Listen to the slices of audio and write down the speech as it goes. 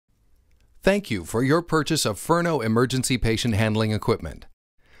Thank you for your purchase of Ferno emergency patient handling equipment.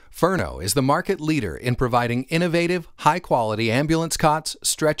 Ferno is the market leader in providing innovative, high-quality ambulance cots,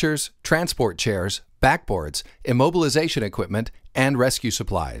 stretchers, transport chairs, backboards, immobilization equipment, and rescue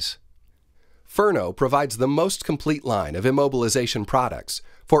supplies. Ferno provides the most complete line of immobilization products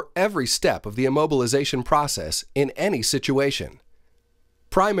for every step of the immobilization process in any situation.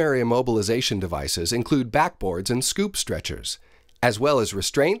 Primary immobilization devices include backboards and scoop stretchers, as well as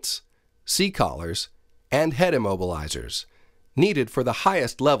restraints, C-collars, and head immobilizers, needed for the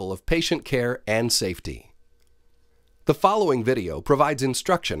highest level of patient care and safety. The following video provides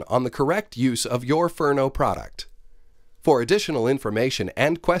instruction on the correct use of your Ferno product. For additional information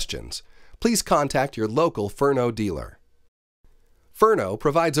and questions, please contact your local Ferno dealer. Ferno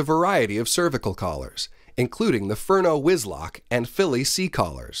provides a variety of cervical collars, including the Ferno Whizlock and Philly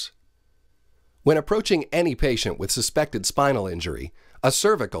C-collars. When approaching any patient with suspected spinal injury, a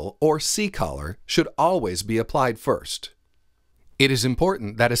cervical or C-collar should always be applied first. It is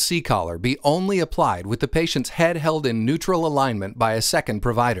important that a C-collar be only applied with the patient's head held in neutral alignment by a second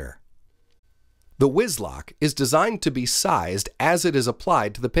provider. The Whizlock is designed to be sized as it is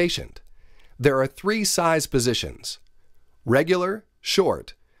applied to the patient. There are 3 size positions: regular,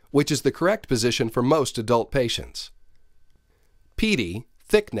 short, which is the correct position for most adult patients; K.E.D,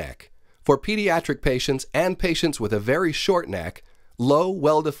 thick neck, for pediatric patients and patients with a very short neck, low,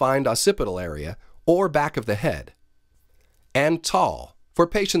 well-defined occipital area, or back of the head; and tall, for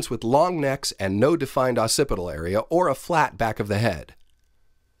patients with long necks and no defined occipital area or a flat back of the head.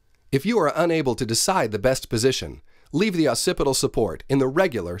 If you are unable to decide the best position, leave the occipital support in the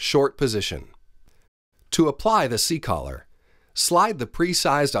regular short position. To apply the C-collar, slide the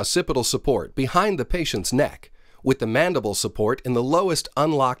pre-sized occipital support behind the patient's neck with the mandible support in the lowest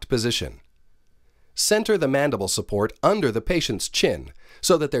unlocked position. Center the mandible support under the patient's chin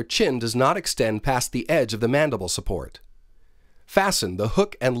so that their chin does not extend past the edge of the mandible support. Fasten the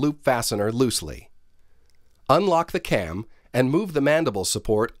hook and loop fastener loosely. Unlock the cam and move the mandible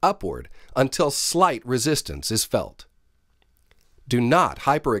support upward until slight resistance is felt. Do not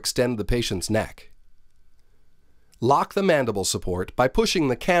hyperextend the patient's neck. Lock the mandible support by pushing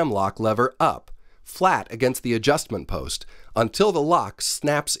the cam lock lever up, flat against the adjustment post, until the lock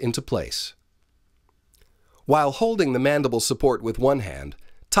snaps into place. While holding the mandible support with one hand,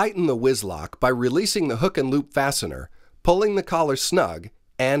 tighten the Whizlock by releasing the hook and loop fastener, pulling the collar snug,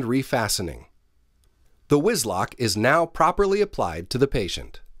 and refastening. The Whizlock is now properly applied to the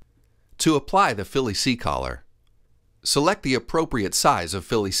patient. To apply the Philly C-collar, select the appropriate size of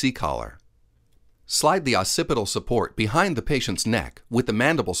Philly C-collar. Slide the occipital support behind the patient's neck with the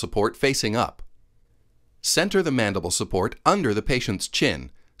mandible support facing up. Center the mandible support under the patient's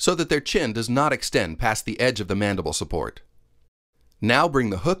chin so that their chin does not extend past the edge of the mandible support. Now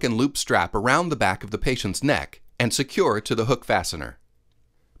bring the hook and loop strap around the back of the patient's neck and secure to the hook fastener.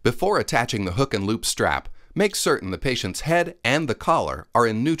 Before attaching the hook and loop strap, make certain the patient's head and the collar are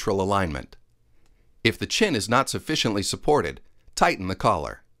in neutral alignment. If the chin is not sufficiently supported, tighten the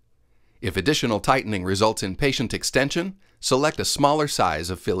collar. If additional tightening results in patient extension, select a smaller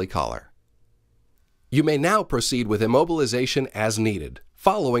size of Philly collar. You may now proceed with immobilization as needed,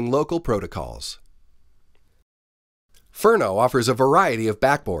 following local protocols. Ferno offers a variety of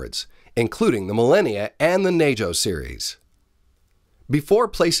backboards, including the Millennia and the Najo series. Before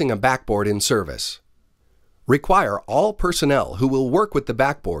placing a backboard in service, require all personnel who will work with the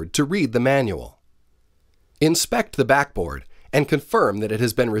backboard to read the manual. Inspect the backboard and confirm that it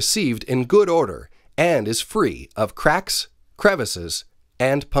has been received in good order and is free of cracks, crevices,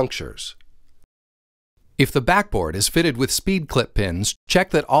 and punctures. If the backboard is fitted with speed clip pins,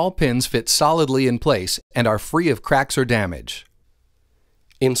 check that all pins fit solidly in place and are free of cracks or damage.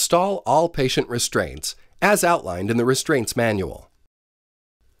 Install all patient restraints as outlined in the restraints manual.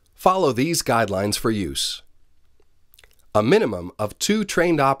 Follow these guidelines for use. A minimum of 2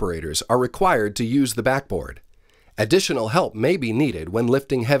 trained operators are required to use the backboard. Additional help may be needed when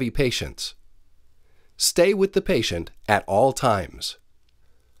lifting heavy patients. Stay with the patient at all times.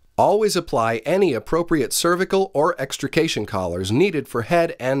 Always apply any appropriate cervical or extrication collars needed for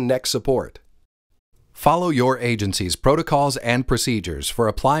head and neck support. Follow your agency's protocols and procedures for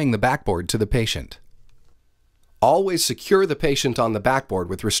applying the backboard to the patient. Always secure the patient on the backboard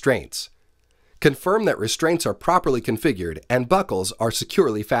with restraints. Confirm that restraints are properly configured and buckles are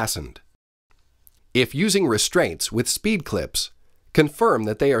securely fastened. If using restraints with speed clips, confirm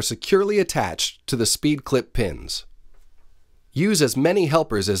that they are securely attached to the speed clip pins. Use as many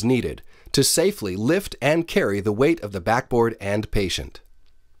helpers as needed to safely lift and carry the weight of the backboard and patient.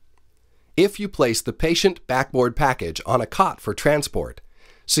 If you place the patient backboard package on a cot for transport,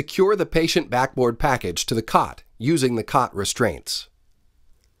 secure the patient backboard package to the cot using the cot restraints.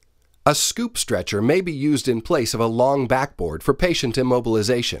 A scoop stretcher may be used in place of a long backboard for patient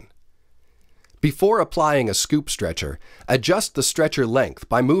immobilization. Before applying a scoop stretcher, adjust the stretcher length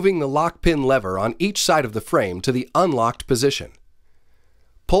by moving the lock pin lever on each side of the frame to the unlocked position.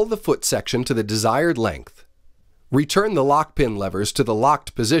 Pull the foot section to the desired length. Return the lock pin levers to the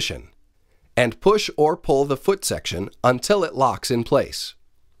locked position, and push or pull the foot section until it locks in place.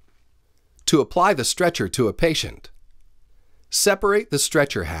 To apply the stretcher to a patient, separate the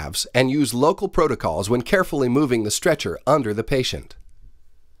stretcher halves and use local protocols when carefully moving the stretcher under the patient.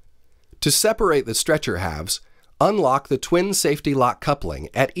 To separate the stretcher halves, unlock the twin safety lock coupling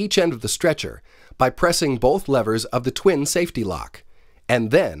at each end of the stretcher by pressing both levers of the twin safety lock,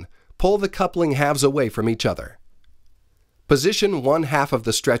 and then pull the coupling halves away from each other. Position one half of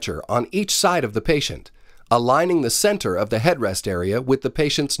the stretcher on each side of the patient, aligning the center of the headrest area with the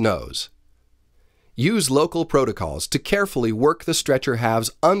patient's nose. Use local protocols to carefully work the stretcher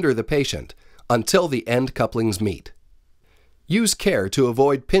halves under the patient until the end couplings meet. Use care to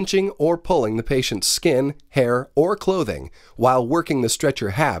avoid pinching or pulling the patient's skin, hair, or clothing while working the stretcher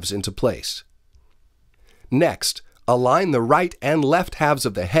halves into place. Next, align the right and left halves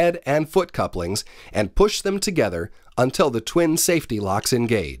of the head and foot couplings and push them together until the twin safety locks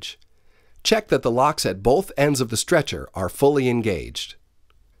engage. Check that the locks at both ends of the stretcher are fully engaged.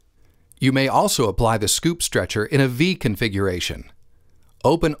 You may also apply the scoop stretcher in a V configuration.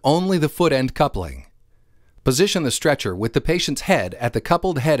 Open only the foot end coupling. Position the stretcher with the patient's head at the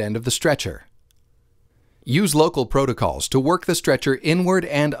coupled head end of the stretcher. Use local protocols to work the stretcher inward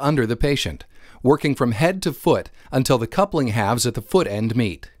and under the patient, working from head to foot until the coupling halves at the foot end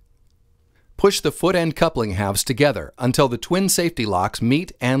meet. Push the foot end coupling halves together until the twin safety locks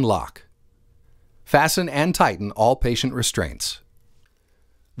meet and lock. Fasten and tighten all patient restraints.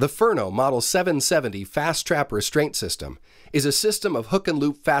 The Ferno Model 770 Fast Trap Restraint System is a system of hook and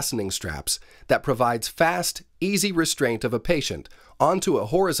loop fastening straps that provides fast, easy restraint of a patient onto a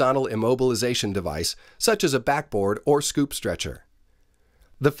horizontal immobilization device such as a backboard or scoop stretcher.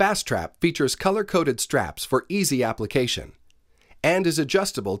 The Fast Trap features color-coded straps for easy application and is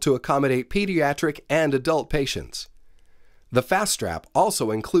adjustable to accommodate pediatric and adult patients. The Fast Strap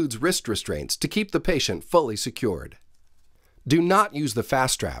also includes wrist restraints to keep the patient fully secured. Do not use the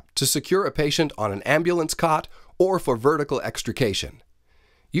Fast Strap to secure a patient on an ambulance cot or for vertical extrication.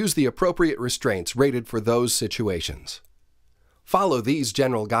 Use the appropriate restraints rated for those situations. Follow these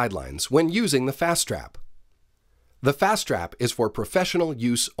general guidelines when using the Fast Strap. The Fast Strap is for professional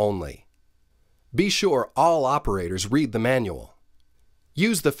use only. Be sure all operators read the manual.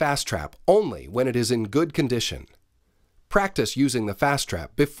 Use the Fast Strap only when it is in good condition. Practice using the Fast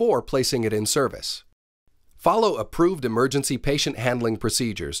Strap before placing it in service. Follow approved emergency patient handling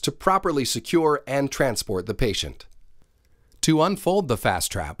procedures to properly secure and transport the patient. To unfold the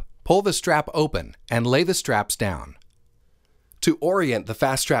Fast Trap, pull the strap open and lay the straps down. To orient the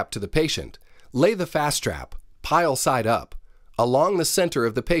Fast Trap to the patient, lay the Fast Trap, pile side up, along the center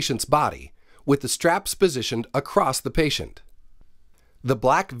of the patient's body, with the straps positioned across the patient. The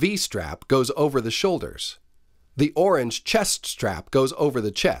black V-strap goes over the shoulders. The orange chest strap goes over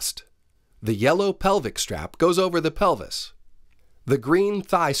the chest. The yellow pelvic strap goes over the pelvis. The green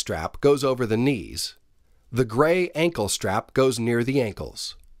thigh strap goes over the knees. The gray ankle strap goes near the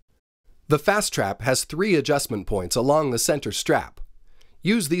ankles. The Fast Trap has 3 adjustment points along the center strap.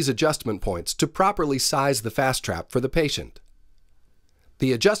 Use these adjustment points to properly size the Fast Trap for the patient.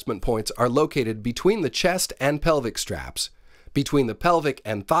 The adjustment points are located between the chest and pelvic straps, between the pelvic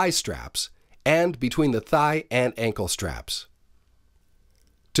and thigh straps, and between the thigh and ankle straps.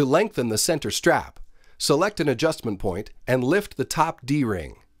 To lengthen the center strap, select an adjustment point and lift the top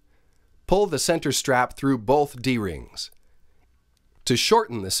D-ring. Pull the center strap through both D-rings. To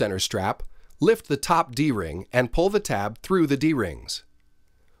shorten the center strap, lift the top D-ring and pull the tab through the D-rings.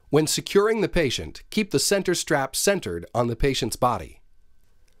 When securing the patient, keep the center strap centered on the patient's body.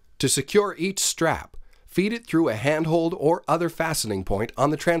 To secure each strap, feed it through a handhold or other fastening point on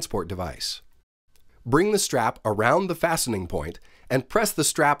the transport device. Bring the strap around the fastening point and press the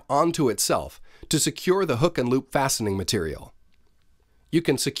strap onto itself to secure the hook and loop fastening material. You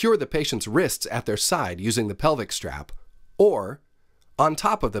can secure the patient's wrists at their side using the pelvic strap or on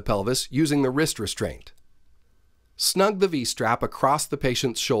top of the pelvis using the wrist restraint. Snug the V-strap across the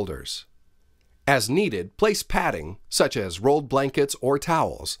patient's shoulders. As needed, place padding, such as rolled blankets or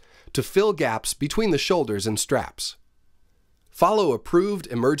towels, to fill gaps between the shoulders and straps. Follow approved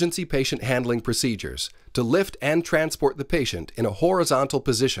emergency patient handling procedures to lift and transport the patient in a horizontal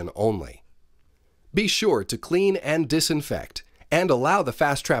position only. Be sure to clean and disinfect and allow the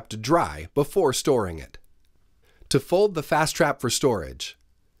fast trap to dry before storing it. To fold the fast trap for storage,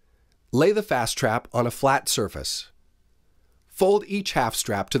 lay the fast trap on a flat surface. Fold each half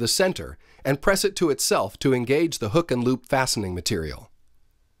strap to the center and press it to itself to engage the hook and loop fastening material.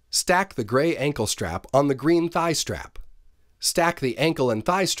 Stack the gray ankle strap on the green thigh strap. Stack the ankle and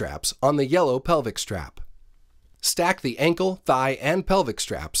thigh straps on the yellow pelvic strap. Stack the ankle, thigh, and pelvic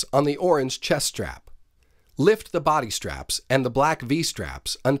straps on the orange chest strap. Lift the body straps and the black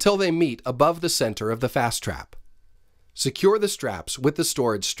V-straps until they meet above the center of the fast trap. Secure the straps with the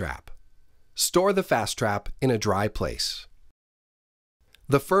storage strap. Store the fast trap in a dry place.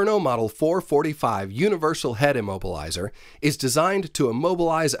 The Ferno Model 445 Universal Head Immobilizer is designed to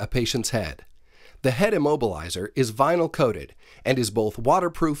immobilize a patient's head. The head immobilizer is vinyl coated and is both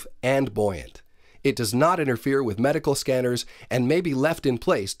waterproof and buoyant. It does not interfere with medical scanners and may be left in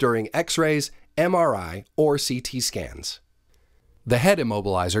place during X-rays, MRI, or CT scans. The head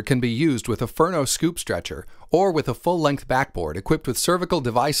immobilizer can be used with a Ferno scoop stretcher or with a full-length backboard equipped with cervical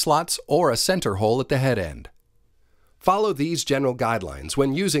device slots or a center hole at the head end. Follow these general guidelines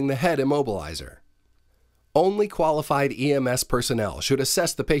when using the head immobilizer. Only qualified EMS personnel should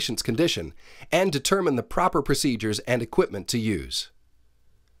assess the patient's condition and determine the proper procedures and equipment to use.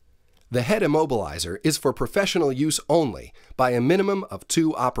 The head immobilizer is for professional use only by a minimum of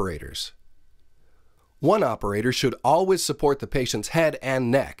 2 operators. One operator should always support the patient's head and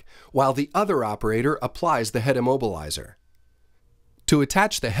neck, while the other operator applies the head immobilizer. To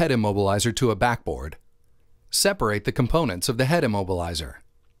attach the head immobilizer to a backboard, separate the components of the head immobilizer.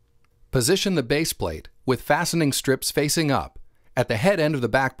 Position the base plate with fastening strips facing up at the head end of the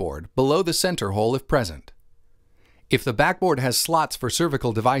backboard below the center hole if present. If the backboard has slots for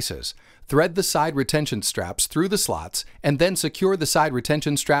cervical devices, thread the side retention straps through the slots and then secure the side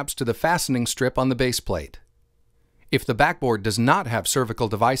retention straps to the fastening strip on the base plate. If the backboard does not have cervical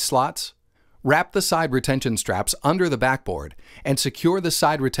device slots, wrap the side retention straps under the backboard and secure the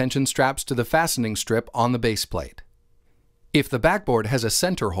side retention straps to the fastening strip on the base plate. If the backboard has a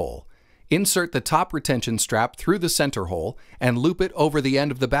center hole, insert the top retention strap through the center hole and loop it over the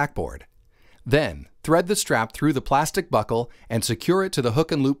end of the backboard. Then, thread the strap through the plastic buckle and secure it to the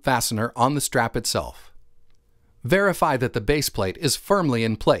hook and loop fastener on the strap itself. Verify that the base plate is firmly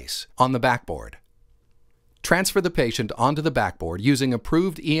in place on the backboard. Transfer the patient onto the backboard using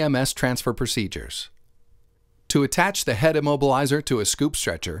approved EMS transfer procedures. To attach the head immobilizer to a scoop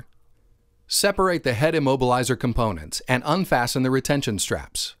stretcher, separate the head immobilizer components and unfasten the retention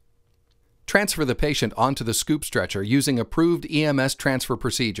straps. Transfer the patient onto the scoop stretcher using approved EMS transfer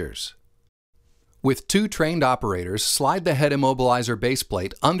procedures. With 2 trained operators, slide the head immobilizer base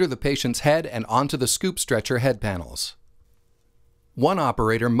plate under the patient's head and onto the scoop stretcher head panels. One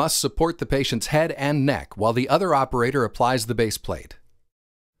operator must support the patient's head and neck while the other operator applies the base plate.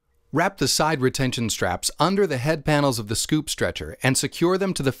 Wrap the side retention straps under the head panels of the scoop stretcher and secure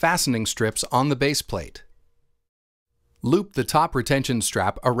them to the fastening strips on the base plate. Loop the top retention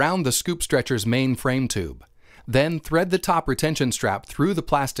strap around the scoop stretcher's main frame tube. Then thread the top retention strap through the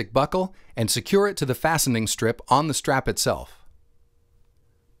plastic buckle and secure it to the fastening strip on the strap itself.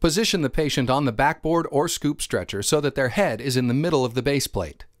 Position the patient on the backboard or scoop stretcher so that their head is in the middle of the base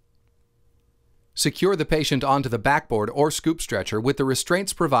plate. Secure the patient onto the backboard or scoop stretcher with the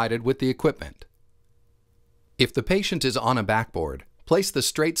restraints provided with the equipment. If the patient is on a backboard, place the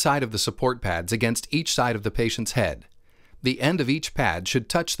straight side of the support pads against each side of the patient's head. The end of each pad should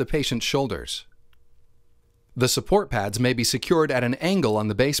touch the patient's shoulders. The support pads may be secured at an angle on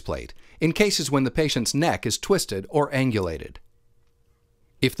the base plate in cases when the patient's neck is twisted or angulated.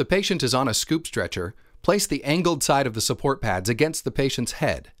 If the patient is on a scoop stretcher, place the angled side of the support pads against the patient's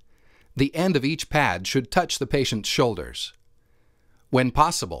head. The end of each pad should touch the patient's shoulders. When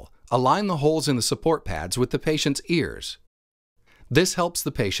possible, align the holes in the support pads with the patient's ears. This helps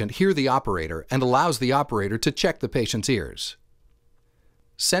the patient hear the operator and allows the operator to check the patient's ears.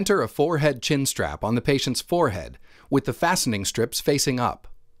 Center a forehead chin strap on the patient's forehead with the fastening strips facing up.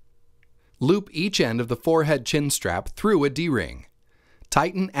 Loop each end of the forehead chin strap through a D-ring.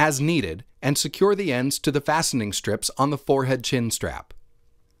 Tighten as needed and secure the ends to the fastening strips on the forehead chin strap.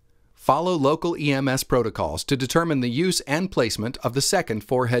 Follow local EMS protocols to determine the use and placement of the second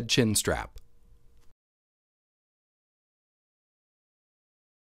forehead chin strap.